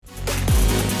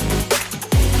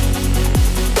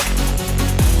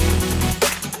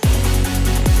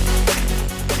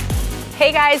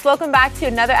Hey guys, welcome back to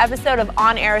another episode of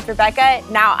On Air with Rebecca.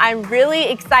 Now, I'm really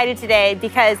excited today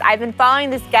because I've been following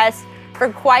this guest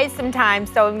for quite some time,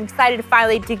 so I'm excited to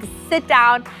finally sit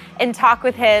down and talk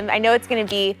with him. I know it's gonna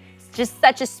be just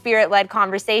such a spirit-led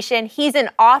conversation. He's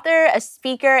an author, a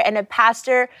speaker, and a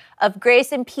pastor of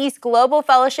Grace and Peace Global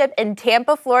Fellowship in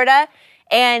Tampa, Florida.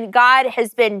 And God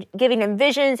has been giving him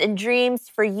visions and dreams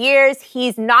for years.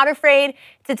 He's not afraid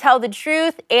to tell the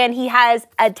truth, and he has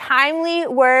a timely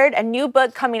word, a new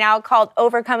book coming out called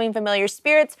Overcoming Familiar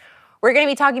Spirits. We're gonna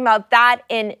be talking about that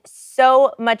and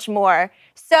so much more.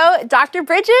 So, Dr.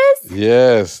 Bridges?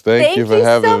 Yes, thank you for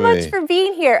having me. Thank you so much for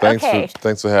being here.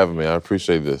 Thanks for having me. I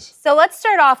appreciate this. So let's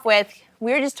start off with,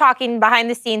 we were just talking behind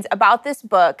the scenes about this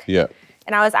book. Yeah.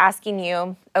 And I was asking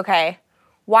you, okay,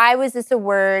 why was this a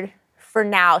word for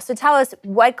now? So tell us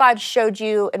what God showed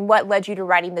you and what led you to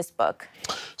writing this book.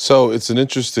 So it's an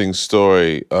interesting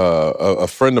story. A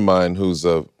friend of mine who's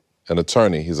an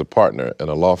attorney, he's a partner in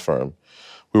a law firm.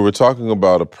 We were talking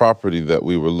about a property that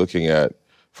we were looking at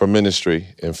for ministry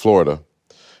in Florida.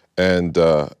 And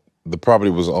the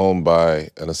property was owned by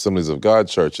an Assemblies of God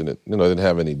church, and it didn't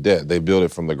have any debt. They built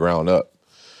it from the ground up.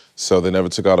 So they never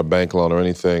took out a bank loan or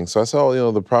anything. So I said,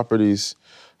 the property's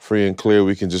free and clear.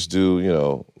 We can just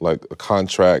do, like a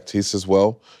contract. He says,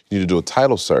 well, you need to do a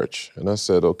title search. And I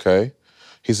said, okay.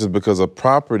 He says, because a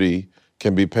property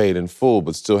can be paid in full,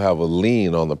 but still have a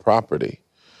lien on the property.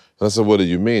 And I said, what do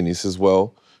you mean? He says,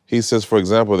 for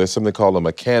example, there's something called a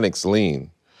mechanic's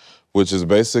lien, which is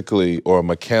basically, or a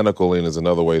mechanical lien is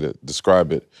another way to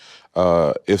describe it.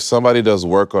 If somebody does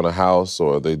work on a house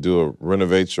or they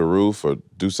renovate your roof or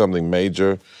do something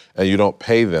major and you don't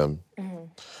pay them,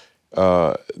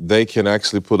 they can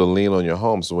actually put a lien on your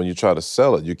home. So when you try to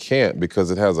sell it, you can't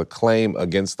because it has a claim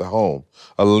against the home.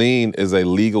 A lien is a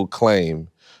legal claim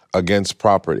against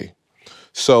property.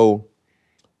 So,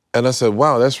 and I said,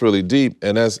 wow, that's really deep.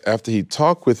 And after he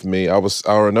talked with me,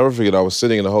 I'll never forget, I was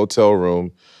sitting in a hotel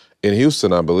room in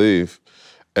Houston, I believe,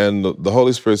 and the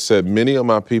Holy Spirit said, many of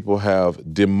my people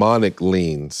have demonic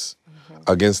liens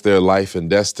against their life and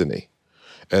destiny.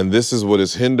 And this is what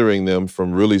is hindering them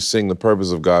from really seeing the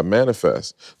purpose of God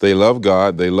manifest. They love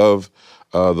God, they love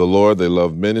the Lord, they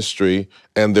love ministry,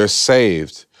 and they're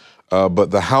saved.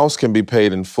 But the house can be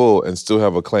paid in full and still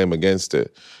have a claim against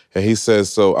it. And he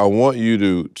says, so I want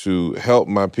you to help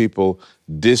my people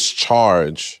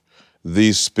discharge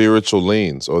these spiritual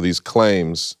liens or these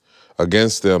claims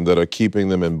against them that are keeping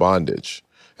them in bondage.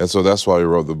 And so that's why we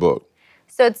wrote the book.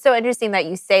 So it's so interesting that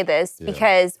you say this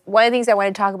because one of the things I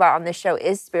want to talk about on this show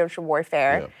is spiritual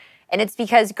warfare. Yeah. And it's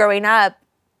because growing up,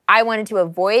 I wanted to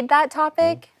avoid that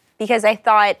topic because I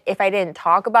thought if I didn't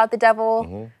talk about the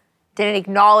devil, didn't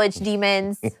acknowledge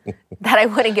demons, that I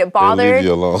wouldn't get bothered. They'll leave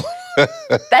you alone.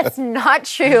 That's not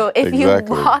true. If you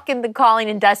walk in the calling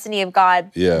and destiny of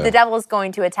God, the devil is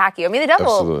going to attack you. I mean, the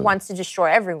devil wants to destroy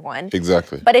everyone.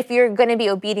 Exactly. But if you're going to be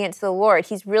obedient to the Lord,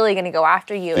 he's really going to go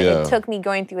after you. And it took me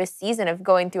going through a season of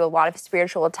going through a lot of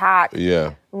spiritual attack,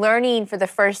 learning for the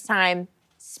first time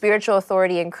spiritual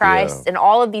authority in Christ and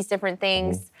all of these different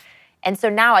things. And so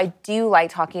now I do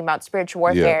like talking about spiritual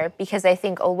warfare because I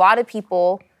think a lot of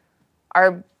people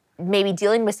are maybe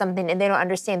dealing with something and they don't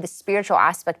understand the spiritual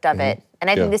aspect of it. And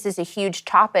I think this is a huge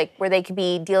topic where they could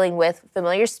be dealing with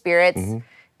familiar spirits,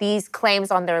 these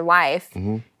claims on their life.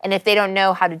 And if they don't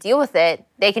know how to deal with it,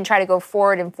 they can try to go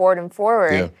forward and forward and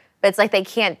forward. Yeah. But it's like they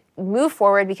can't move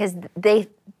forward because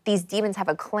these demons have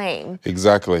a claim.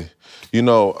 Exactly.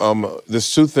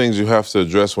 There's two things you have to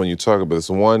address when you talk about this.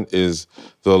 One is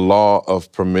the law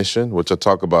of permission, which I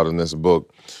talk about in this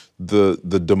book.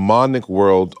 The demonic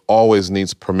world always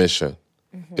needs permission.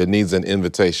 It needs an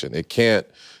invitation.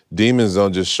 Demons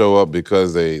don't just show up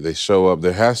because they show up.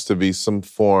 There has to be some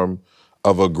form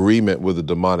of agreement with the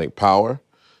demonic power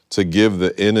to give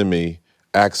the enemy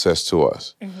access to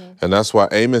us. And that's why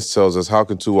Amos tells us, how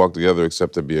can two walk together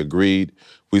except to be agreed?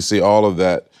 We see all of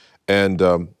that. And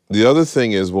the other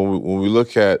thing is when we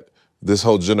look at this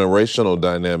whole generational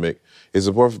dynamic, it's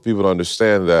important for people to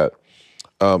understand that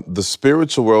the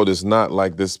spiritual world is not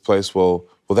like this place, well,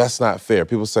 that's not fair.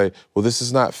 People say, well, this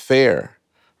is not fair,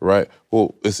 right?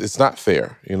 Well, it's not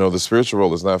fair. The spiritual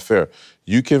world is not fair.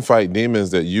 You can fight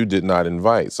demons that you did not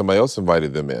invite. Somebody else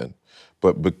invited them in.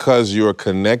 But because you're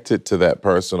connected to that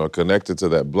person or connected to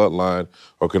that bloodline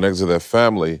or connected to that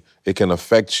family, it can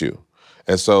affect you.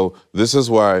 And so this is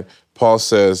why Paul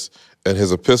says in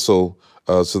his epistle,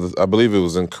 I believe it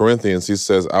was in Corinthians, he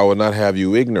says, I will not have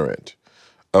you ignorant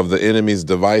of the enemy's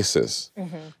devices.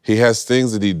 He has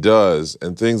things that he does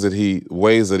and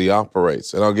ways that he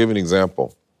operates. And I'll give you an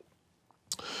example.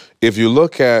 If you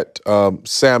look at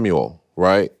Samuel,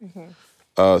 right?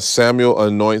 Samuel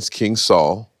anoints King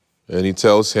Saul, and he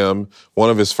tells him one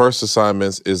of his first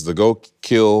assignments is to go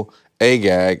kill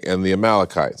Agag and the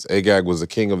Amalekites. Agag was the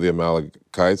king of the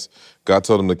Amalekites. God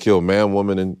told him to kill man,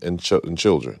 woman, and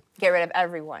children. Get rid of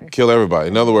everyone. Kill everybody.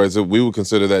 In other words, we would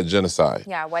consider that genocide.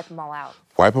 Yeah, wipe them all out.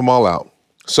 Wipe them all out.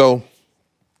 So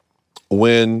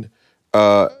when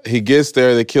he gets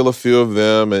there, they kill a few of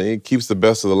them, and he keeps the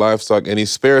best of the livestock, and he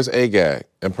spares Agag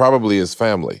and probably his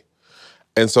family.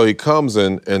 And so he comes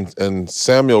and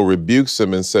Samuel rebukes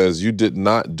him and says, you did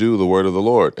not do the word of the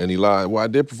Lord. And he lied, well, I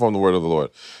did perform the word of the Lord.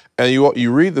 And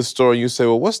you read the story and you say,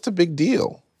 well, what's the big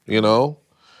deal? You know,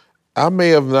 I may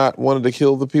have not wanted to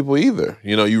kill the people either.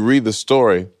 You know, you read the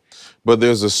story, but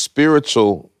there's a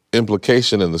spiritual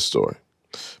implication in the story.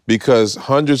 Because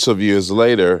hundreds of years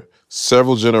later,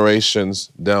 several generations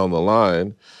down the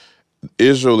line,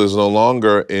 Israel is no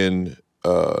longer in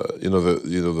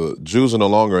the Jews are no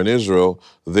longer in Israel,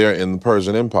 they're in the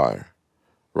Persian Empire,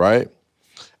 right?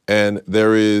 And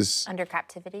there is under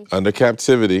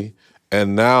captivity.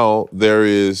 And now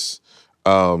there's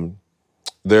a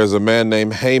man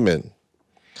named Haman.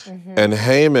 Mm-hmm. And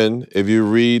Haman, if you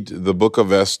read the book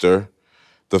of Esther,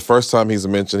 the first time he's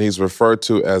mentioned, he's referred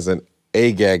to as an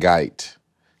Agagite.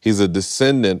 He's a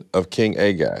descendant of King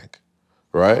Agag.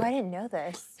 Right? Oh, I didn't know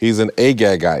this. He's an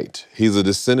Agagite. He's a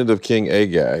descendant of King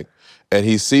Agag. And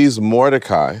he sees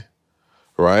Mordecai,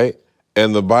 right?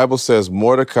 And the Bible says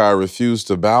Mordecai refused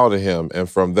to bow to him. And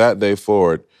from that day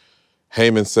forward,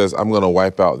 Haman says, I'm going to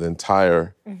wipe out the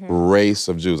entire race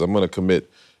of Jews. I'm going to commit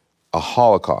a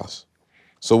Holocaust.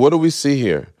 So what do we see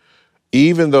here?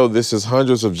 Even though this is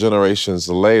hundreds of generations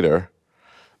later,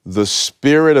 the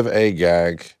spirit of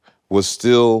Agag was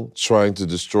still trying to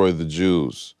destroy the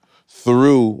Jews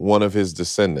through one of his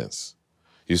descendants,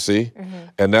 you see? Mm-hmm.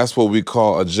 And that's what we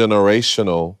call a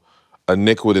generational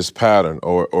iniquitous pattern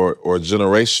or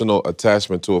generational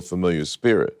attachment to a familiar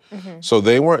spirit. Mm-hmm. So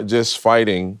they weren't just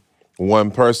fighting one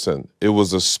person. It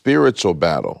was a spiritual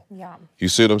battle. Yeah. You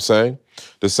see what I'm saying?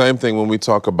 The same thing when we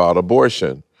talk about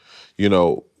abortion. You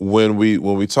know, when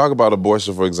we talk about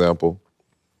abortion, for example,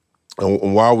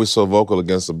 and why are we so vocal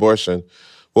against abortion?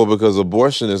 Well, because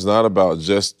abortion is not about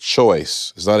just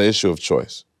choice. It's not an issue of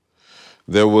choice.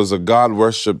 There was a god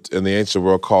worshipped in the ancient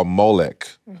world called Molech.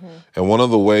 Mm-hmm. And one of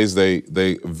the ways they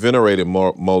venerated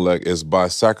Molech is by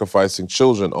sacrificing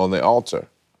children on the altar,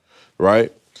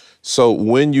 right? So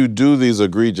when you do these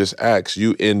egregious acts,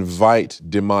 you invite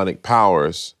demonic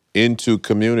powers into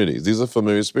communities. These are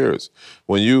familiar spirits.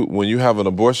 When you have an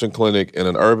abortion clinic in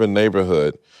an urban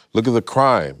neighborhood, look at the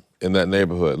crime in that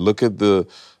neighborhood. Look at the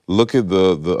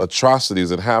atrocities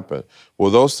that happen. Well,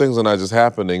 those things are not just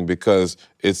happening because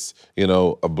it's,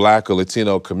 a Black or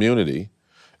Latino community.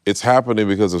 It's happening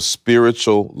because of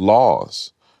spiritual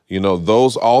laws.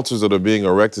 Those altars that are being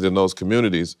erected in those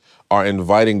communities are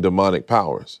inviting demonic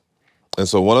powers. And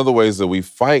so one of the ways that we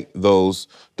fight those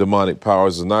demonic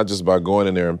powers is not just by going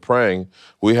in there and praying.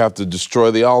 We have to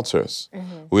destroy the altars.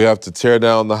 Mm-hmm. We have to tear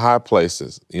down the high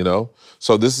places,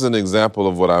 So this is an example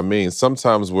of what I mean.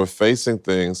 Sometimes we're facing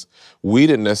things we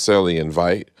didn't necessarily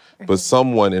invite, but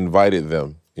someone invited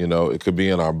them. It could be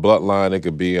in our bloodline. It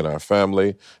could be in our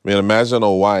family. I mean, imagine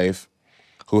a wife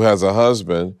who has a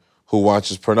husband who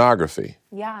watches pornography.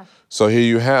 Yeah. So here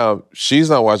you have, she's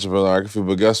not watching pornography,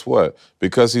 but guess what?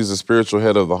 Because he's the spiritual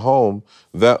head of the home,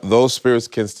 those spirits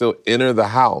can still enter the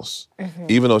house,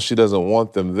 even though she doesn't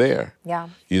want them there. Yeah.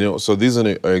 So these are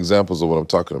examples of what I'm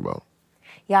talking about.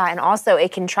 Yeah, and also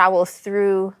it can travel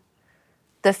through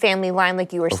the family line,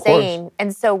 like you were saying. Course.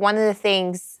 And so one of the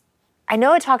things, I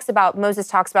know Moses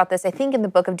talks about this, I think in the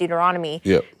book of Deuteronomy,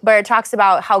 but it talks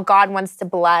about how God wants to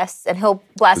bless, and he'll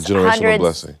bless hundreds,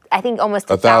 blessing. I think almost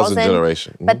 1,000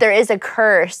 generations. Mm-hmm. But there is a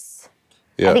curse,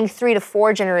 I think 3 to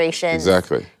 4 generations.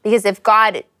 Exactly. Because if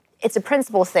God, it's a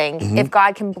principle thing, if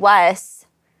God can bless,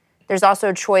 there's also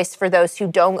a choice for those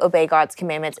who don't obey God's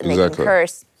commandments and they can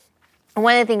curse. And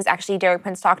one of the things actually Derek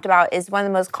Prince talked about is one of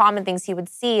the most common things he would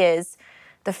see is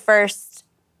the first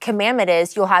commandment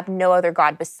is you'll have no other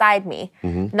God beside me.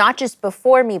 Mm-hmm. Not just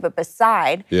before me, but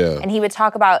beside. Yeah. And he would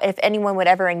talk about if anyone would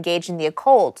ever engage in the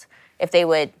occult, if they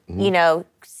would,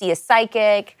 see a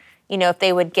psychic, if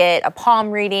they would get a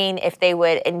palm reading, if they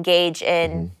would engage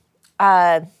in,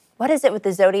 what is it with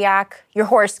the zodiac? Your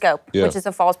horoscope, which is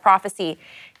a false prophecy.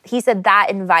 He said that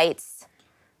invites,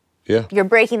 you're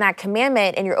breaking that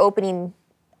commandment and you're opening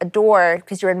a door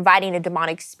because you're inviting a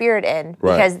demonic spirit in.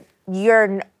 Right. Because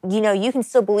you can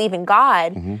still believe in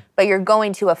God, but you're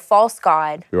going to a false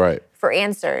God for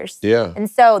answers. Yeah. And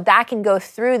so that can go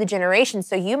through the generations.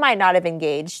 So you might not have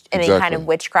engaged in any kind of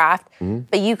witchcraft,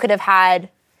 but you could have had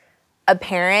a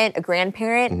parent, a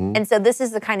grandparent. And so this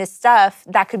is the kind of stuff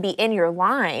that could be in your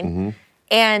line.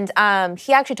 And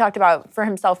he actually talked about, for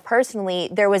himself personally,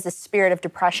 there was a spirit of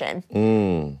depression.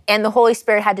 And the Holy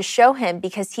Spirit had to show him,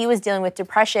 because he was dealing with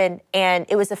depression, and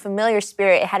it was a familiar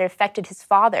spirit. It had affected his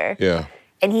father. Yeah.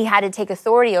 And he had to take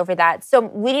authority over that.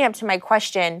 So leading up to my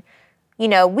question, we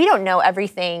don't know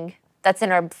everything that's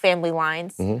in our family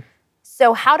lines.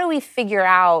 So how do we figure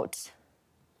out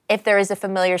if there is a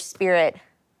familiar spirit,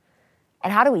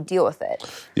 and how do we deal with it?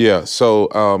 Yeah,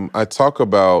 so I talk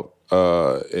about,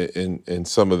 in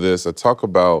some of this, I talk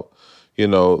about,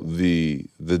 the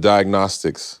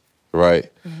diagnostics,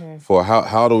 right? For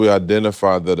how do we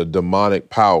identify that a demonic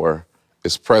power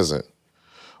is present?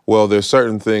 Well, there's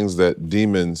certain things that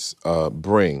demons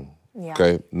bring,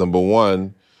 okay? Number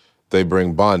one, they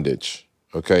bring bondage,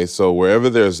 okay? So wherever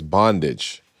there's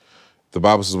bondage, the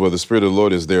Bible says where the Spirit of the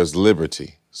Lord is, there's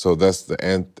liberty. So that's the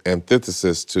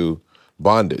antithesis to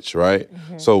bondage, right?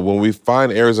 So when we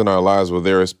find areas in our lives where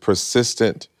there is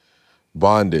persistent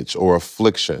bondage or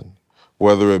affliction,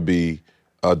 whether it be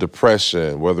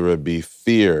depression, whether it be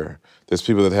fear, there's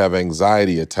people that have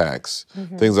anxiety attacks,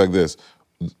 things like this.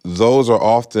 Those are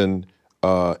often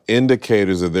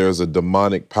indicators that there's a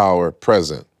demonic power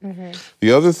present.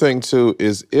 The other thing too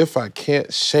is if I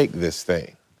can't shake this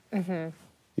thing,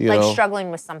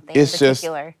 struggling with something in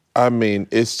particular.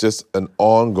 It's just an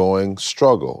ongoing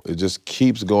struggle. It just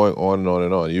keeps going on and on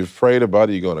and on. You've prayed about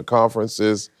it, you're going to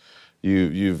conferences,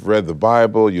 you've read the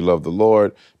Bible, you love the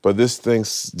Lord, but this thing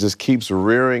just keeps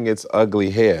rearing its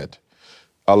ugly head.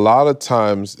 A lot of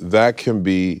times that can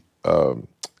be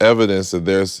evidence that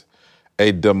there's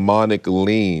a demonic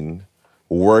lean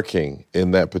working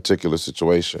in that particular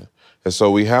situation. And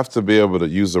so we have to be able to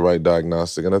use the right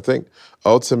diagnostic. And I think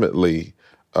ultimately,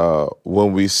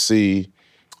 when we see,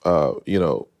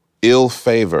 ill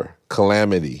favor,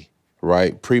 calamity,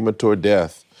 right, premature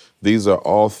death, these are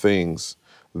all things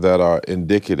that are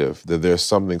indicative that there's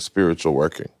something spiritual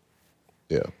working.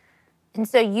 Yeah. And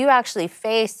so you actually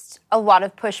faced a lot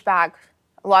of pushback,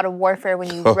 a lot of warfare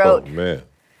when you wrote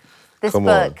this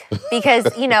book. Because,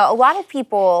 a lot of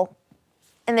people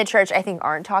in the church, I think,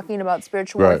 aren't talking about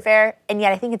spiritual warfare, and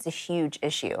yet I think it's a huge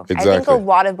issue. Exactly. I think a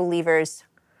lot of believers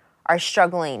are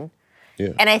struggling.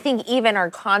 Yeah. And I think even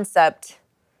our concept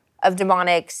of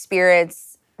demonic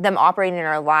spirits, them operating in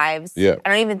our lives, I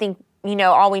don't even think,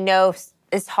 all we know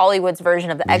is Hollywood's version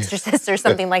of The Exorcist or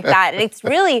something like that. And it's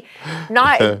really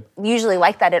not usually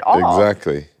like that at all.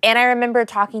 Exactly. And I remember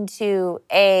talking to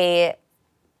a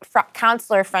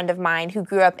counselor friend of mine who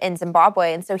grew up in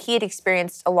Zimbabwe, and so he had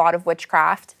experienced a lot of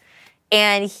witchcraft.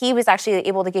 And he was actually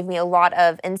able to give me a lot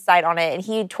of insight on it. And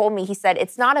he told me, he said,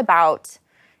 it's not about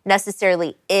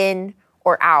necessarily in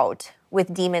or out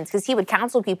with demons, because he would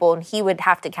counsel people and he would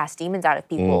have to cast demons out of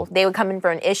people. They would come in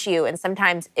for an issue, and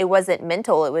sometimes it wasn't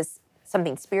mental, it was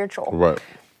something spiritual. Right.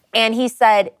 And he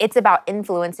said, it's about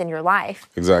influence in your life.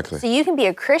 Exactly. So you can be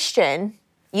a Christian,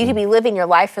 you can be living your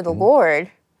life for the Lord,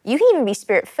 you can even be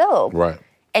spirit-filled. Right.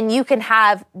 And they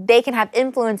can have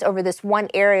influence over this one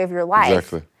area of your life.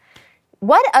 Exactly.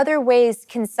 What other ways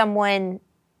can someone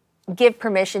give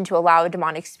permission to allow a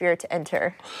demonic spirit to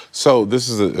enter? So this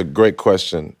is a great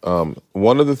question.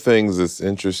 One of the things that's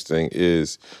interesting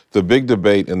is the big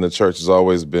debate in the church has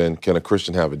always been, can a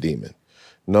Christian have a demon?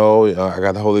 No, I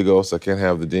got the Holy Ghost, I can't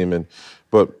have the demon.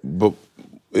 But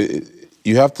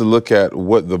you have to look at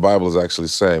what the Bible is actually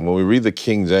saying. When we read the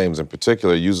King James in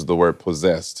particular, it uses the word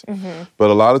possessed. But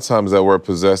a lot of times that word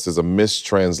possessed is a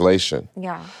mistranslation.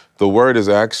 Yeah. The word is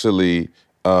actually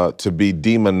to be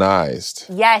demonized.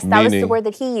 Yes, that was the word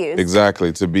that he used.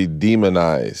 Exactly, to be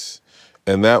demonized.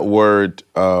 And that word,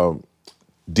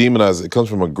 demonized, it comes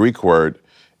from a Greek word.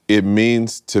 It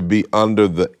means to be under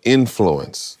the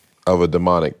influence of a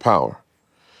demonic power.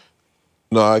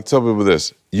 No, I tell people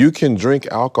this. You can drink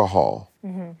alcohol,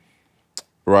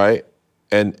 right?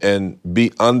 And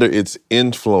be under its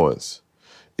influence.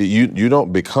 You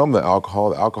don't become the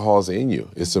alcohol is in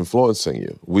you. It's influencing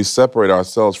you. We separate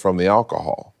ourselves from the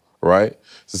alcohol, right?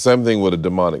 It's the same thing with a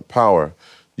demonic power.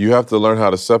 You have to learn how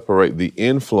to separate the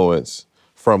influence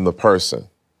from the person,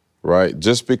 right?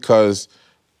 Just because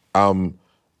I'm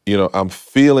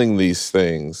feeling these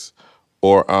things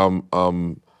or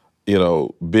I'm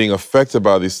being affected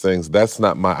by these things, that's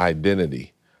not my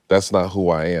identity. That's not who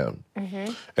I am.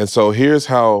 And so here's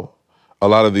how a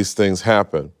lot of these things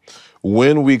happen.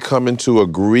 When we come into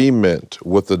agreement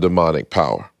with the demonic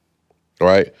power,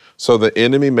 right? So the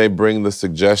enemy may bring the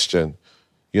suggestion,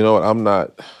 you know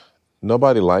what,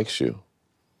 nobody likes you,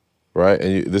 right?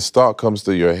 And this thought comes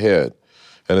to your head.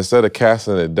 And instead of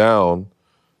casting it down,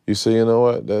 you say, you know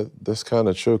what, that's kind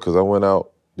of true, because I went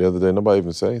out the other day, nobody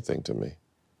even said anything to me.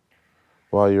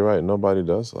 Well, you're right, nobody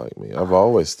does like me. I've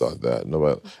always thought that.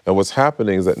 Nobody. And what's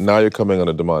happening is that now you're coming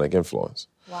under demonic influence.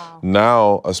 Wow.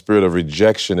 Now a spirit of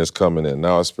rejection is coming in.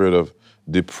 Now a spirit of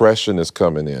depression is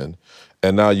coming in.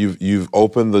 And now you've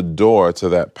opened the door to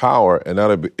that power, and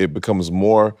now it becomes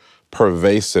more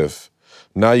pervasive.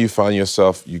 Now you find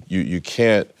yourself, you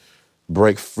can't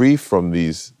break free from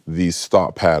these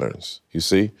thought patterns, you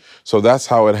see? So that's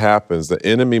how it happens. The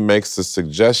enemy makes the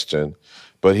suggestion,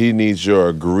 but he needs your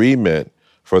agreement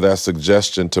for that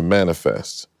suggestion to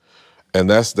manifest. And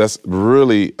that's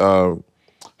really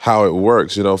how it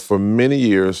works. You know, for many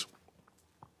years,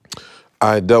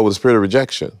 I dealt with the spirit of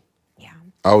rejection. Yeah.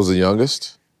 I was the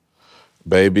youngest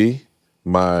baby.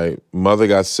 My mother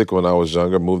got sick when I was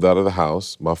younger, moved out of the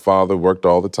house. My father worked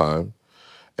all the time,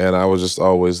 and I was just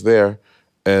always there.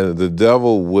 And the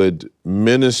devil would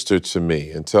minister to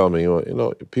me and tell me, you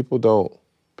know, people don't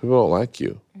like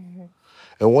you. Mm-hmm.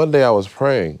 And one day I was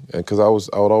praying, and because I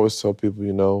would always tell people,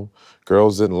 you know,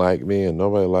 girls didn't like me and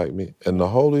nobody liked me. And the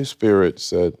Holy Spirit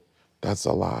said, that's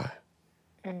a lie.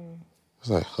 I was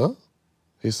like, huh?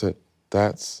 He said,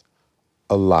 that's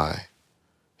a lie.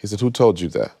 He said, who told you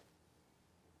that?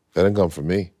 That didn't come from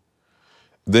me.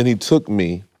 Then he took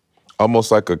me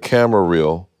almost like a camera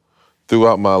reel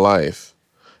throughout my life,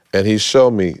 and he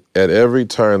showed me at every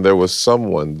turn there was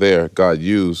someone there God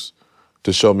used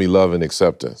to show me love and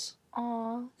acceptance.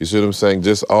 Aww. You see what I'm saying?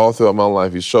 Just all throughout my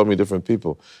life, he showed me different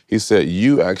people. He said,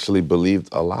 you actually believed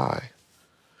a lie.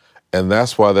 And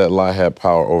that's why that lie had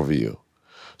power over you.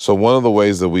 So one of the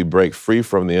ways that we break free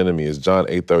from the enemy is John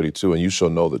 8:32, and you shall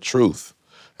know the truth,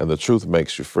 and the truth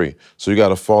makes you free. So you got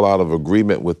to fall out of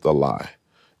agreement with the lie.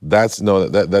 That's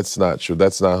not true.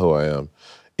 That's not who I am.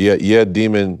 Yeah,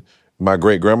 demon, my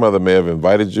great-grandmother may have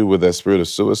invited you with that spirit of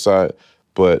suicide,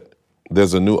 but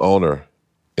there's a new owner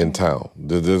in town.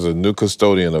 There's a new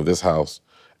custodian of this house,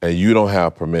 and you don't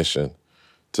have permission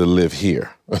to live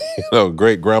here. You know,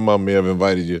 great-grandma may have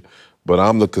invited you, but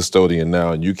I'm the custodian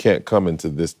now, and you can't come into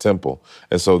this temple.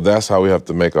 And so that's how we have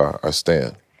to make our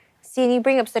stand. See, and you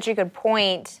bring up such a good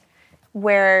point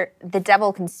where the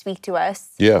devil can speak to us.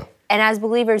 Yeah. And as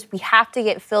believers, we have to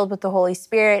get filled with the Holy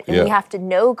Spirit, and Yeah. we have to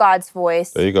know God's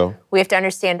voice. There you go. We have to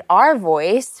understand our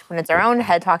voice when it's our own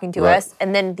head talking to Right. us,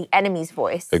 and then the enemy's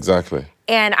voice. Exactly.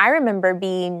 And I remember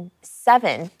being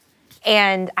 7,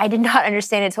 and I did not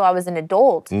understand it until I was an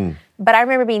adult. But I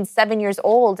remember being 7 years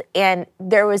old, and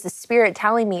there was a spirit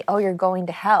telling me, oh, you're going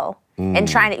to hell. And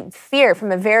trying to, fear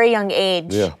from a very young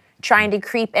age, Yeah. trying to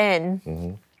creep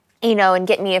in, you know, and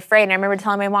get me afraid. And I remember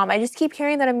telling my mom, I just keep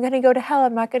hearing that I'm going to go to hell.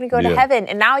 I'm not going to go to Yeah. heaven.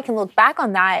 And now I can look back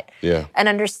on that Yeah. and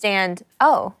understand,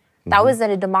 oh, that was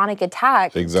a demonic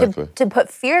attack Exactly. to put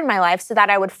fear in my life so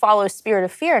that I would follow a spirit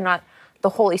of fear, not the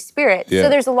Holy Spirit. Yeah. So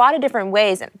there's a lot of different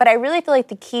ways. But I really feel like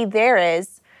the key there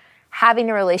is having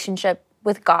a relationship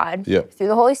with God Yeah. through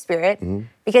the Holy Spirit,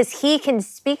 because he can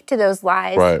speak to those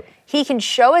lies. Right. He can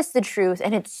show us the truth,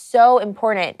 and it's so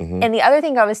important. And the other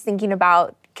thing I was thinking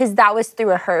about, because that was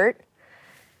through a hurt,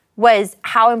 was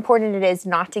how important it is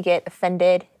not to get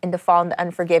offended and to fall into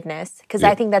unforgiveness. Because Yeah.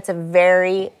 I think that's a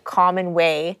very common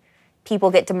way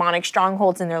people get demonic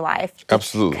strongholds in their life.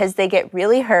 Absolutely. Because they get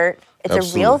really hurt. It's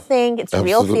a real Absolutely. thing. It's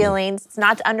real Absolutely. feelings. It's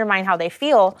not to undermine how they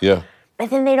feel. Yeah.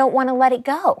 But then they don't want to let it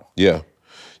go. Yeah.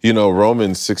 You know,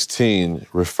 Romans 16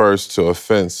 refers to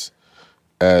offense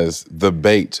as the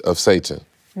bait of Satan.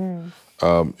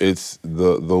 It's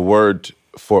the word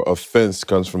for offense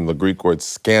comes from the Greek word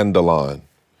scandalon.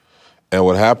 And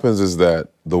what happens is that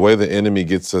the way the enemy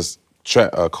gets us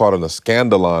caught in a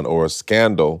scandalon or a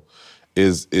scandal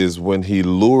is when he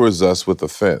lures us with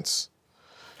offense.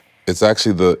 It's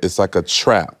actually it's like a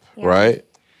trap, right?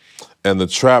 And the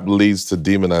trap leads to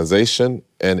demonization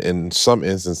and in some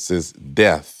instances,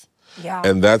 death. Yeah.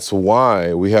 And that's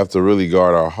why we have to really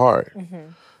guard our heart.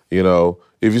 You know,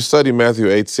 if you study Matthew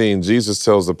 18, Jesus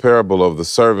tells the parable of the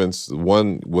servants.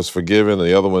 One was forgiven, and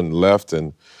the other one left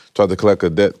and tried to collect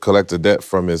a debt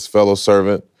from his fellow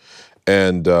servant.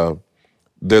 And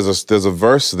there's a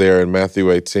verse there in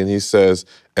Matthew 18. He says,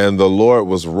 and the Lord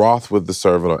was wroth with the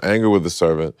servant, or angry with the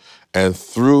servant, and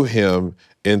threw him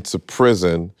into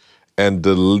prison and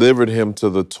delivered him to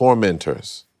the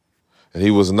tormentors. And he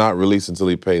was not released until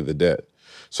he paid the debt.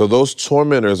 So those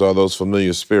tormentors are those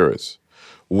familiar spirits.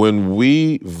 When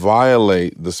we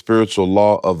violate the spiritual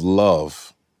law of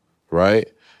love, right?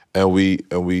 And we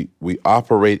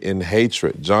operate in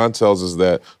hatred. John tells us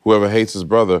that whoever hates his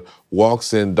brother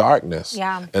walks in darkness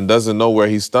Yeah. and doesn't know where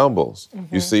he stumbles.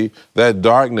 You see, that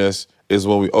darkness is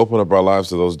when we open up our lives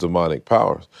to those demonic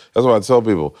powers. That's why I tell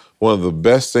people, one of the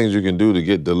best things you can do to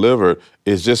get delivered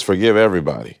is just forgive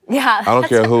everybody. Yeah. I don't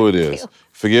care who it is.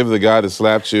 Forgive the guy that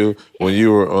slapped you when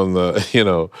you were on the,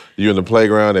 you're in the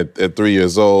playground at 3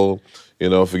 years old.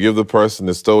 Forgive the person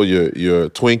that stole your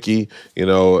Twinkie.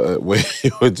 When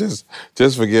you would just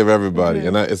forgive everybody.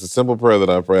 And it's a simple prayer that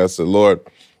I pray. I said, Lord,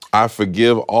 I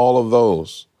forgive all of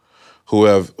those who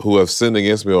have sinned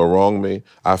against me or wronged me.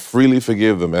 I freely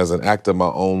forgive them as an act of my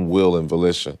own will and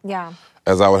volition. Yeah.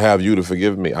 As I would have you to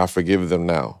forgive me, I forgive them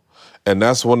now. And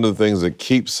that's one of the things that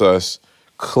keeps us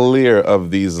clear of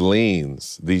these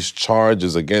liens, these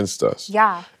charges against us.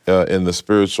 Yeah. In the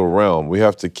spiritual realm, we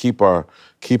have to keep our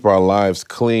lives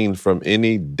clean from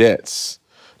any debts.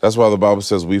 That's why the Bible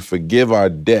says we forgive our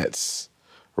debts,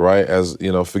 right? As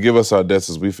forgive us our debts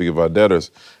as we forgive our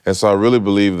debtors. And so I really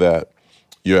believe that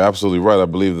you're absolutely right. I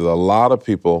believe that a lot of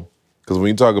people, because when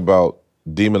you talk about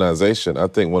demonization, I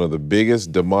think one of the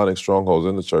biggest demonic strongholds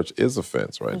in the church is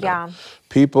offense right now.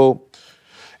 People,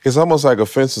 it's almost like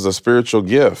offense is a spiritual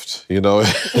gift,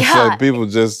 It's like people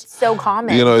just... So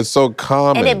common. It's so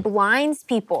common. And it blinds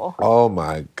people. Oh,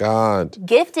 my God.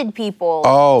 Gifted people.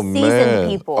 Oh, seasoned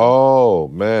people. Oh,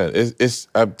 man.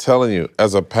 I'm telling you,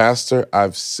 as a pastor,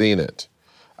 I've seen it.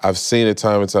 I've seen it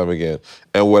time and time again.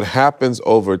 And what happens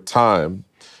over time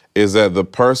is that the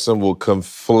person will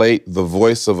conflate the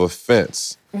voice of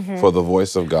offense for the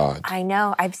voice of God. I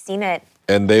know. I've seen it.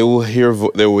 And they will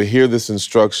hear this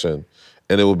instruction,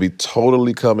 and it will be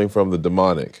totally coming from the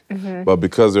demonic. But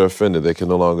because they're offended, they can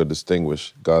no longer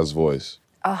distinguish God's voice.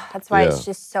 Oh, that's why it's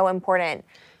just so important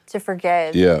to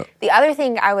forgive. Yeah. The other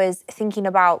thing I was thinking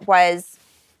about was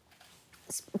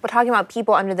talking about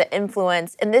people under the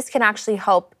influence, and this can actually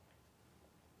help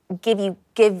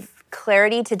give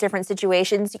clarity to different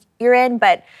situations you're in,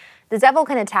 but the devil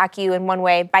can attack you in one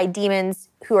way by demons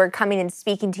who are coming and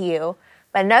speaking to you.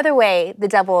 But another way the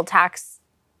devil attacks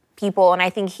people, and I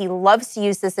think he loves to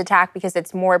use this attack because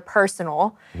it's more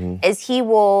personal, is he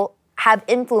will have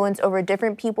influence over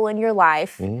different people in your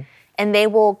life, and they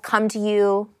will come to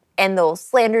you and they'll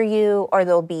slander you, or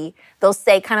they'll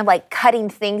say kind of like cutting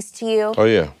things to you. Oh,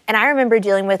 yeah. And I remember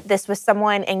dealing with this with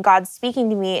someone and God speaking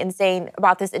to me and saying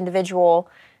about this individual,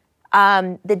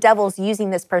 the devil's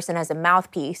using this person as a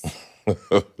mouthpiece.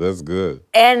 That's good.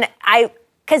 And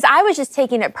because I was just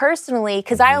taking it personally,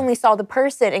 because I only saw the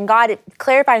person, and God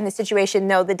clarified in the situation,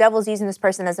 no, the devil's using this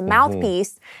person as a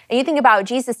mouthpiece. And you think about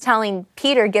Jesus telling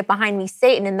Peter, get behind me,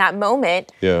 Satan, in that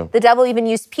moment. Yeah. The devil even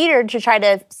used Peter to try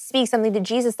to speak something to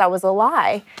Jesus that was a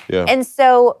lie. Yeah. And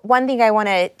so one thing I want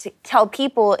to tell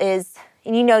people is,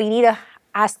 you need to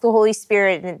ask the Holy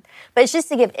Spirit, but it's just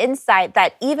to give insight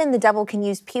that even the devil can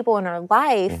use people in our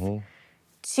life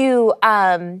to,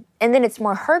 and then it's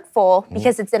more hurtful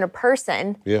because it's in a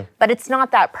person, but it's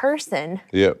not that person.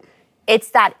 Yeah.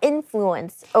 It's that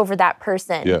influence over that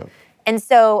person. Yeah. And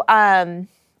so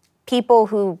people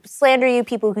who slander you,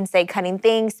 people who can say cutting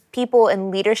things, people in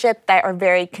leadership that are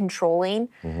very controlling,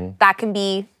 that can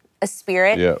be a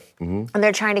spirit, and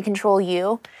they're trying to control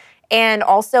you. And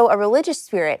also a religious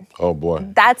spirit. Oh, boy.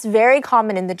 That's very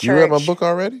common in the church. You read my book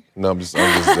already? No, I'm just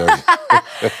joking.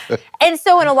 And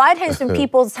so, in a lot of times when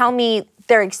people tell me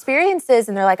their experiences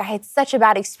and they're like, I had such a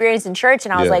bad experience in church,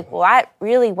 and I was like, well, that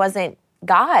really wasn't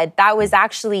God. That was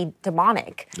actually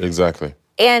demonic. Exactly.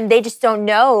 And they just don't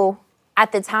know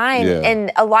at the time. Yeah.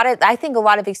 And I think a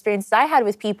lot of experiences I had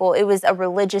with people, it was a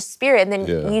religious spirit. And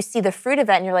then you see the fruit of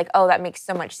that and you're like, oh, that makes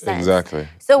so much sense. Exactly.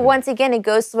 So once again, it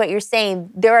goes to what you're saying.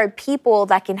 There are people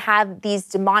that can have these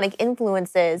demonic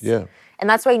influences. Yeah. And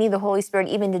that's why you need the Holy Spirit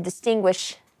even to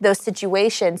distinguish those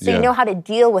situations so you know how to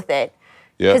deal with it.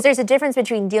 Yeah. Because there's a difference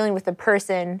between dealing with a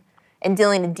person and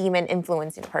dealing a demon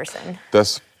influencing person.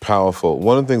 That's powerful.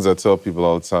 One of the things I tell people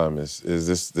all the time is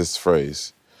this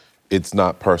phrase, it's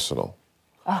not personal.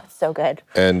 Oh, it's so good.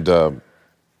 And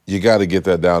you got to get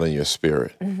that down in your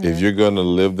spirit. If you're going to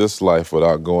live this life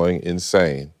without going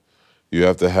insane, you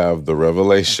have to have the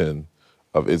revelation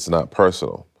of it's not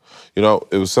personal. It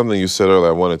was something you said earlier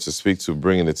I wanted to speak to,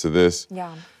 bringing it to this.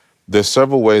 Yeah. There's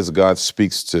several ways God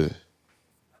speaks to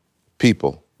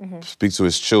people, speaks to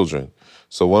his children.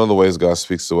 So one of the ways God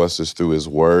speaks to us is through his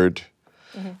word.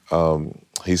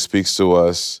 He speaks to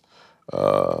us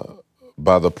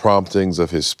by the promptings of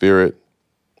his spirit.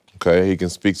 Okay, he can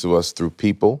speak to us through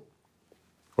people,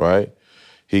 right?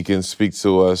 He can speak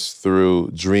to us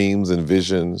through dreams and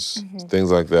visions,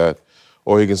 things like that.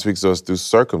 Or he can speak to us through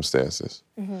circumstances.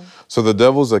 So the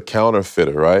devil's a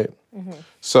counterfeiter, right?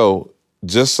 So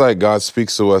just like God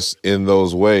speaks to us in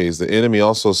those ways, the enemy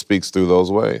also speaks through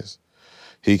those ways.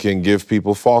 He can give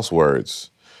people false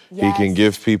words. He can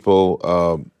give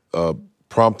people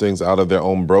promptings out of their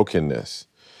own brokenness.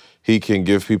 He can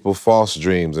give people false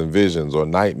dreams and visions or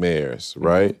nightmares,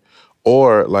 right?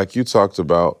 Or like you talked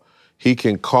about, he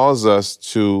can cause us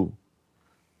to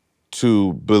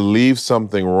believe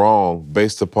something wrong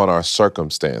based upon our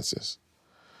circumstances.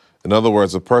 In other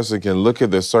words, a person can look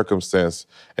at their circumstance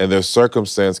and their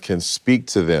circumstance can speak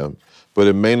to them, but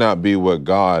it may not be what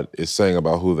God is saying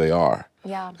about who they are.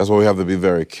 Yeah. That's why we have to be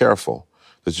very careful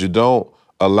that you don't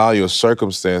allow your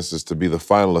circumstances to be the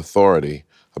final authority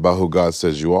about who God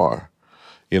says you are.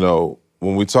 You know,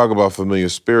 when we talk about familiar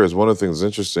spirits, one of the things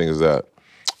that's interesting is that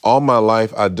all my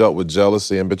life I dealt with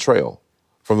jealousy and betrayal.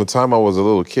 From the time I was a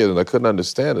little kid, and I couldn't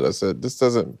understand it. I said, this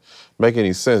doesn't make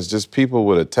any sense. Just people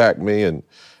would attack me and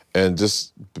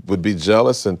just would be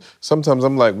jealous. And sometimes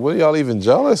I'm like, what are y'all even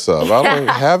jealous of? I don't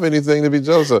have anything to be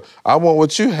jealous of. I want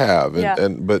what you have.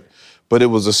 But it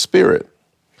was a spirit.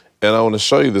 And I want to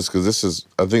show you this because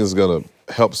I think it's going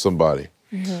to help somebody.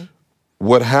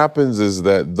 What happens is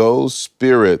that those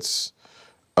spirits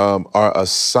are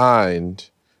assigned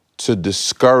to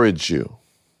discourage you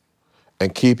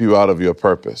and keep you out of your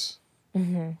purpose.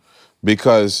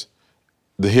 Because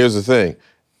here's the thing.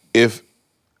 If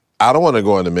I don't want to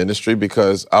go into ministry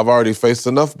because I've already faced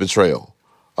enough betrayal.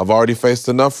 I've already faced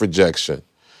enough rejection.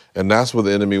 And that's what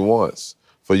the enemy wants,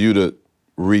 for you to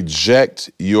reject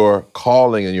your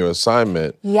calling and your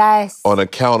assignment on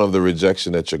account of the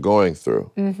rejection that you're going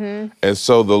through. And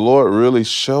so the Lord really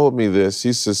showed me this.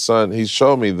 He says, son, he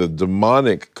showed me the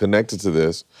demonic connected to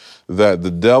this, that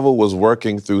the devil was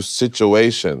working through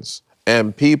situations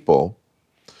and people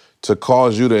to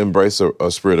cause you to embrace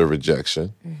a spirit of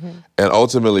rejection and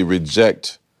ultimately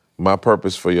reject my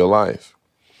purpose for your life.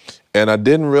 And I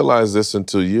didn't realize this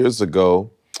until years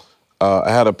ago.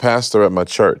 I had a pastor at my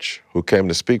church who came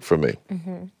to speak for me.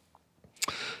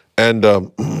 And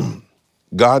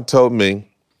God told me,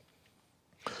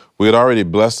 we had already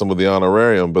blessed him with the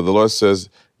honorarium, but the Lord says,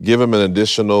 give him an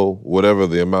additional whatever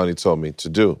the amount he told me to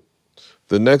do.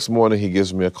 The next morning, he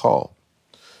gives me a call.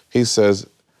 He says,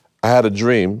 I had a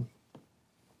dream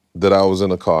that I was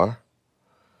in a car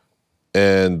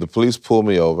and the police pulled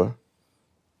me over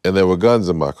and there were guns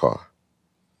in my car.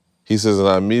 He says, and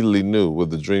I immediately knew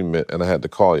what the dream meant and I had to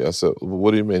call you. I said,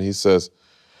 what do you mean? He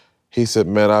said,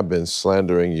 man, I've been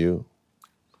slandering you.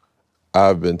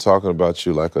 I've been talking about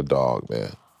you like a dog,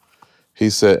 man. He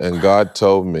said, and God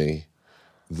told me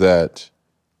that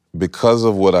because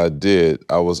of what I did,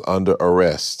 I was under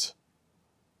arrest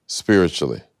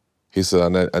spiritually. He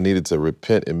said, I needed to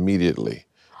repent immediately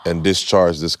and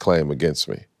discharge this claim against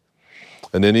me.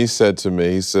 And then he said to me,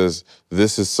 he says,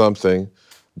 this is something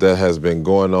that has been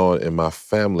going on in my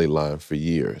family line for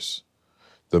years.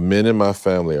 The men in my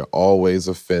family are always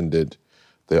offended.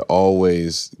 They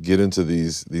always get into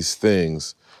these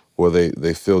things where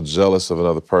they feel jealous of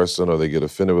another person or they get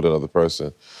offended with another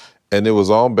person. And it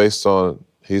was all based on,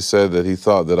 he said that he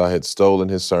thought that I had stolen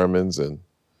his sermons and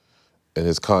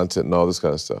his content and all this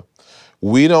kind of stuff.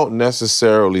 We don't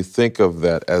necessarily think of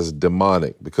that as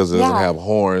demonic because it doesn't have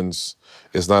horns.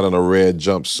 It's not in a red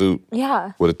jumpsuit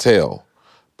with a tail.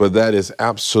 But that is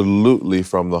absolutely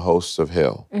from the hosts of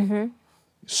hell.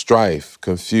 Strife,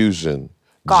 confusion,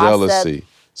 jealousy,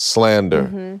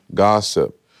 slander,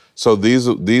 gossip. So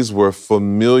these were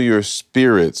familiar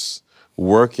spirits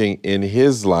working in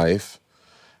his life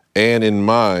and in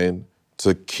mine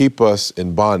to keep us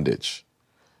in bondage.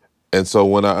 And so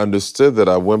when I understood that,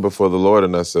 I went before the Lord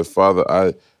and I said, Father,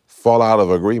 I fall out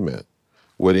of agreement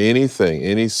with anything,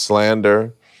 any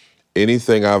slander,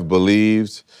 anything I've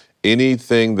believed,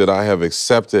 anything that I have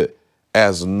accepted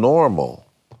as normal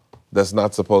that's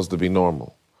not supposed to be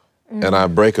normal. And I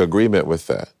break agreement with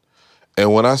that.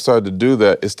 And when I started to do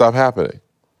that, it stopped happening.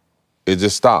 It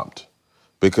just stopped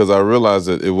because I realized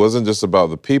that it wasn't just about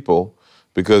the people,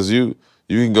 because you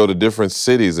can go to different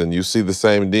cities and you see the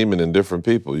same demon in different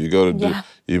people. You go to,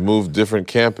 you move different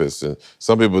campus, and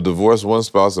some people divorce one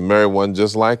spouse and marry one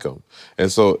just like them.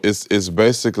 And so it's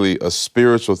basically a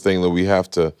spiritual thing that we have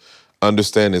to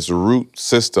understand its root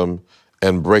system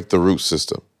and break the root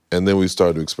system. And then we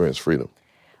start to experience freedom.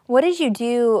 What did you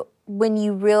do when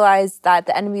you realized that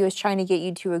the enemy was trying to get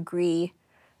you to agree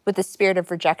with the spirit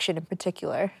of rejection in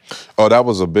particular? Oh, that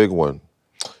was a big one.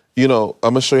 You know,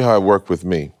 I'm gonna show you how it worked with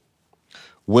me.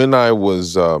 When I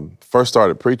was first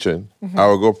started preaching, I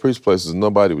would go preach places and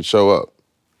nobody would show up.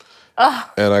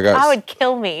 And that would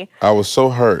kill me. I was so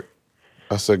hurt.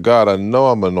 I said, God, I know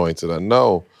I'm anointed, I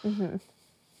know.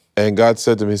 And God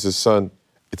said to me, he said, son,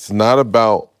 it's not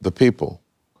about the people.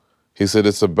 He said,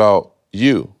 it's about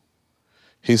you.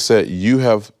 He said, you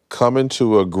have come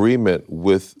into agreement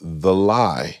with the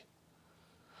lie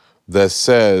that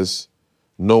says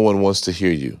no one wants to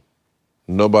hear you.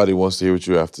 Nobody wants to hear what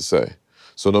you have to say.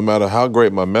 So no matter how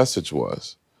great my message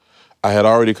was, I had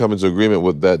already come into agreement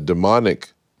with that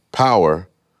demonic power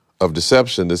of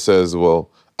deception that says, well,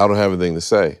 I don't have anything to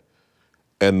say.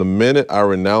 And the minute I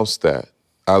renounced that,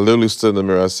 I literally stood in the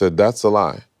mirror. I said, that's a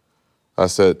lie. I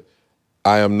said,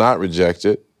 I am not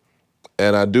rejected,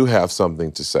 and I do have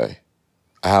something to say.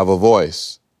 I have a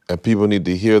voice, and people need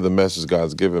to hear the message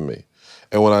God's given me.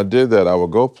 And when I did that, I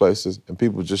would go places, and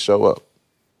people would just show up.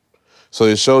 So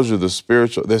it shows you the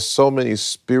spiritual, there's so many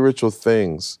spiritual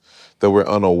things that we're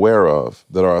unaware of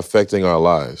that are affecting our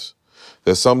lives,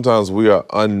 that sometimes we are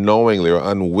unknowingly or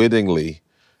unwittingly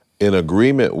in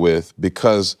agreement with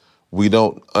because we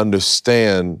don't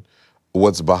understand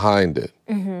what's behind it.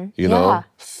 You know,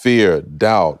 fear,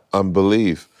 doubt,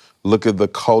 unbelief. Look at the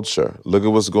culture. Look at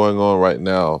what's going on right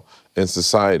now in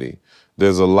society.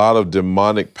 There's a lot of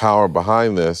demonic power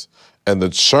behind this, and the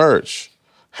church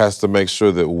has to make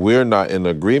sure that we're not in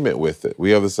agreement with it.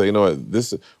 We have to say, you know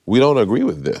what, we don't agree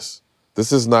with this.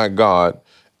 This is not God,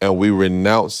 and we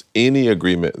renounce any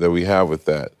agreement that we have with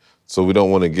that. So we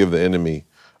don't want to give the enemy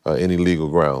any legal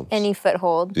grounds. Any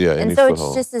foothold. Yeah, and so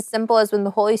it's just as simple as when the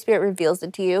Holy Spirit reveals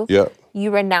it to you, you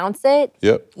renounce it,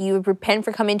 you repent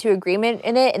for coming to agreement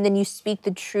in it, and then you speak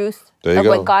the truth of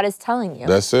what God is telling you.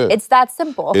 That's it. It's that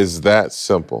simple. It's that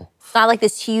simple. It's not like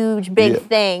this huge, big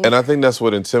thing. And I think that's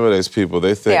what intimidates people.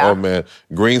 They think, oh man,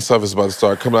 green stuff is about to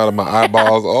start coming out of my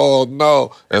eyeballs. Oh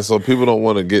no. And so people don't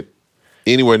want to get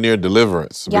anywhere near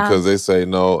deliverance because they say,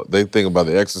 no, they think about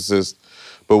The Exorcist.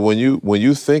 But when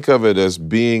you think of it as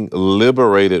being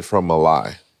liberated from a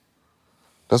lie,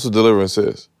 that's what deliverance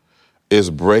is. It's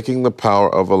breaking the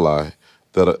power of a lie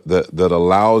that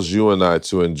allows you and I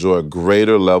to enjoy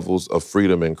greater levels of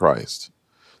freedom in Christ.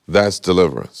 That's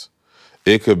deliverance.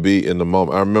 It could be in the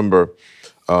moment. I remember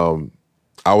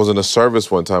I was in a service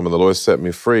one time and the Lord set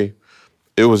me free.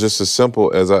 It was just as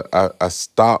simple as I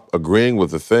stopped agreeing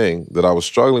with the thing that I was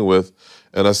struggling with,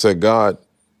 and I said, God,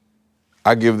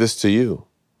 I give this to you.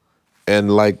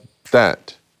 And like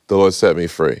that, the Lord set me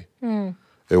free.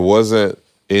 It wasn't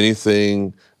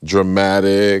anything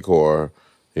dramatic or,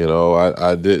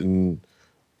 I didn't,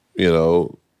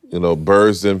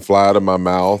 birds didn't fly out of my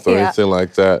mouth or anything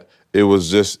like that. It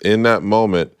was just in that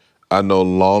moment, I no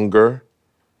longer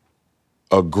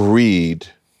agreed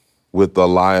with the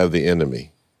lie of the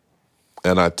enemy.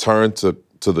 And I turned to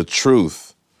the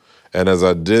truth. And as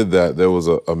I did that, there was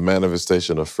a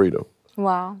manifestation of freedom.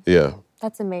 Wow. Yeah.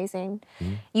 That's amazing.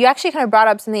 You actually kind of brought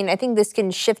up something, I think this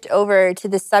can shift over to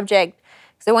this subject,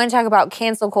 because I want to talk about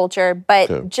cancel culture,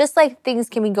 but just like things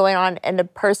can be going on in the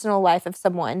personal life of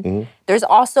someone, there's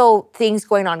also things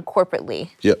going on corporately.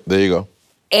 Yep, there you go.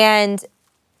 And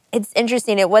it's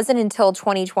interesting, it wasn't until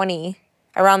 2020,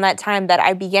 around that time, that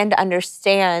I began to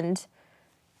understand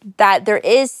that there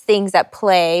is things at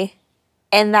play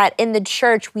and that in the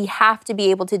church we have to be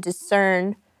able to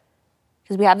discern,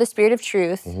 because we have the Spirit of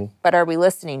truth, but are we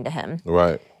listening to him?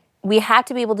 Right. We have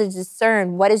to be able to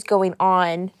discern what is going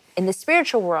on in the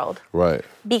spiritual world. Right.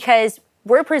 Because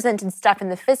we're presenting stuff in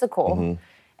the physical,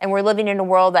 and we're living in a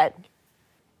world that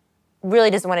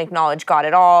really doesn't want to acknowledge God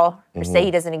at all, or say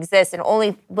he doesn't exist, and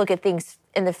only look at things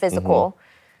in the physical.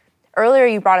 Earlier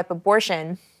you brought up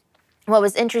abortion. What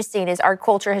was interesting is our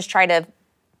culture has tried to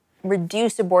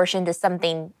reduce abortion to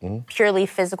something purely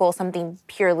physical, something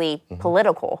purely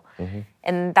political.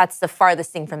 And that's the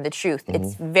farthest thing from the truth.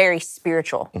 It's very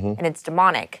spiritual and it's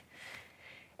demonic.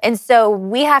 And so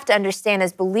we have to understand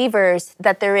as believers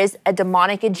that there is a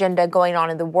demonic agenda going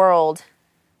on in the world.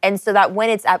 And so that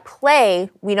when it's at play,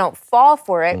 we don't fall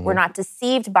for it. We're not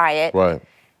deceived by it. Right.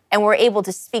 And we're able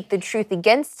to speak the truth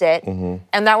against it, and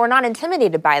that we're not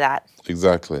intimidated by that.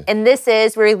 Exactly. And this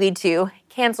is where we lead to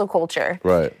cancel culture.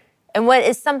 Right. And what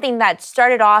is something that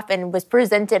started off and was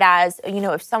presented as,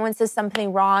 if someone says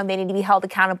something wrong, they need to be held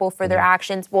accountable for their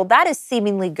actions. Well, that is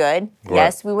seemingly good. Right.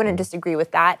 Yes, we wouldn't disagree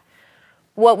with that.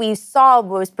 What we saw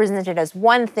was presented as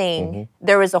one thing.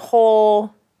 There was a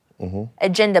whole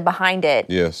agenda behind it.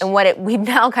 Yes. And what we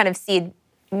now kind of see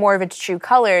more of its true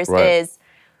colors is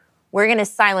we're going to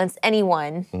silence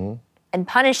anyone and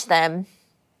punish them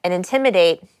and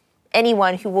intimidate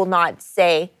anyone who will not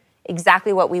say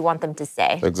exactly what we want them to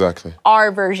say. Exactly.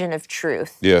 Our version of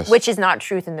truth. Yes. Which is not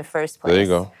truth in the first place. There you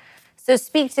go. So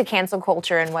speak to cancel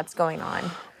culture and what's going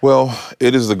on. Well,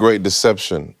 it is the great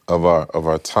deception of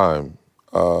our time.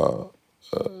 I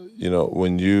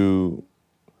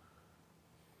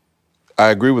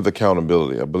agree with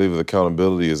accountability. I believe that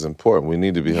accountability is important. We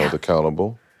need to be held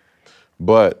accountable.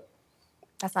 But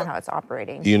that's not how it's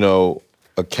operating.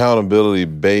 Accountability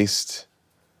based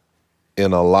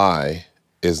in a lie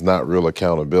is not real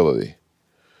accountability.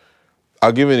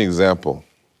 I'll give you an example.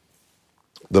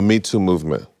 The Me Too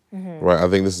movement, right? I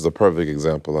think this is a perfect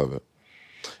example of it.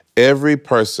 Every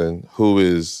person who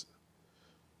is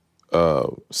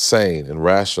sane and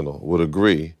rational would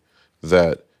agree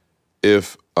that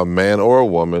if a man or a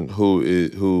woman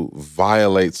who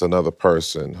violates another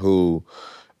person, who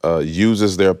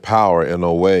uses their power in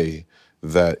a way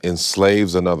that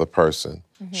enslaves another person,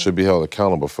 should be held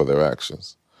accountable for their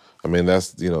actions. I mean,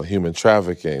 that's, human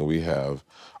trafficking. We have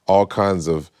all kinds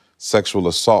of sexual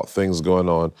assault things going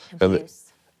on.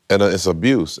 Abuse. And it's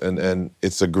abuse, and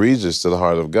it's egregious to the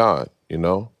heart of God,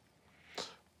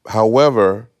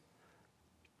 However,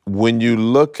 when you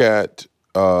look at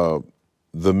the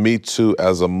Me Too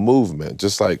as a movement,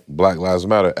 just like Black Lives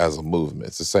Matter as a movement,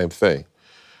 it's the same thing.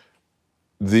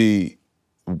 The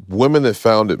women that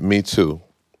founded Me Too,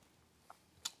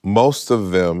 most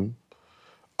of them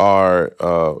are,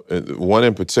 one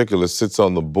in particular sits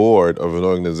on the board of an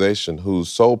organization whose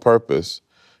sole purpose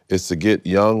is to get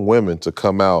young women to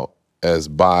come out as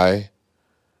bi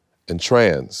and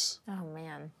trans. Oh,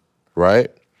 man. Right?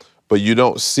 But you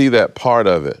don't see that part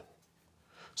of it.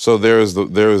 So there is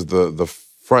the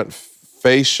front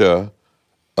fascia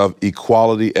of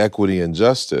equality, equity, and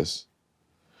justice.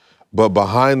 But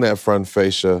behind that front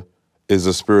fascia is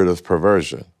a spirit of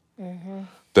perversion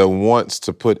that wants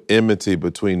to put enmity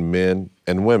between men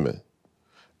and women.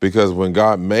 Because when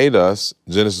God made us,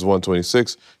 Genesis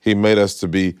 1:26, he made us to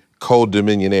be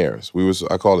co-dominionaires.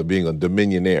 I call it being a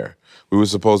dominionaire. We were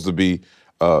supposed to be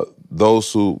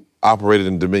those who operated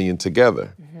in dominion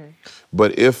together.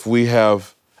 But if we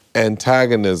have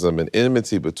antagonism and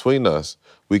enmity between us,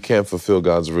 we can't fulfill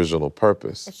God's original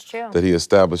purpose. It's true. That he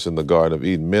established in the Garden of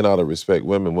Eden. Men ought to respect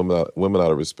women, women ought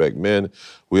to respect men.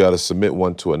 We ought to submit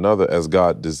one to another as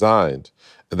God designed.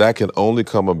 And that can only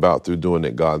come about through doing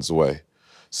it God's way.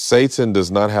 Satan does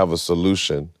not have a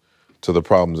solution to the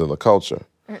problems in the culture.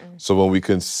 So when we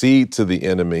concede to the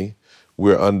enemy,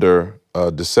 we're under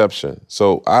deception.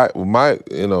 So that's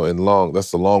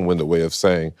the long-winded way of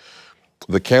saying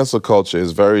the cancel culture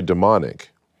is very demonic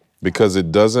because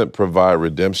it doesn't provide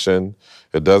redemption,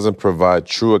 it doesn't provide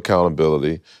true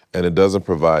accountability, and it doesn't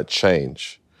provide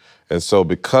change. And so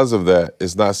because of that,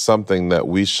 it's not something that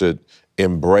we should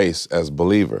embrace as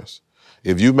believers.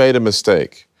 If you made a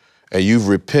mistake and you've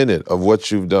repented of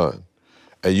what you've done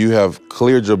and you have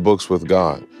cleared your books with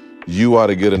God, you ought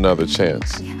to get another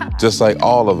chance, just like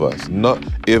all of us.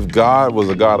 If God was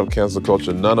a God of cancel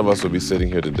culture, none of us would be sitting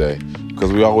here today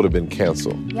because we all would have been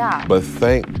canceled. Yeah. But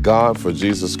thank God for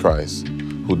Jesus Christ,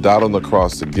 who died on the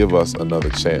cross to give us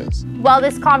another chance. Well,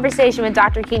 this conversation with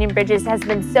Dr. Keenan Bridges has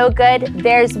been so good.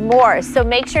 There's more, so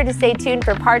make sure to stay tuned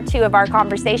for part 2 of our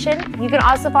conversation. You can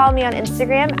also follow me on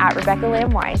Instagram at Rebecca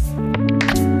Lamb Weiss.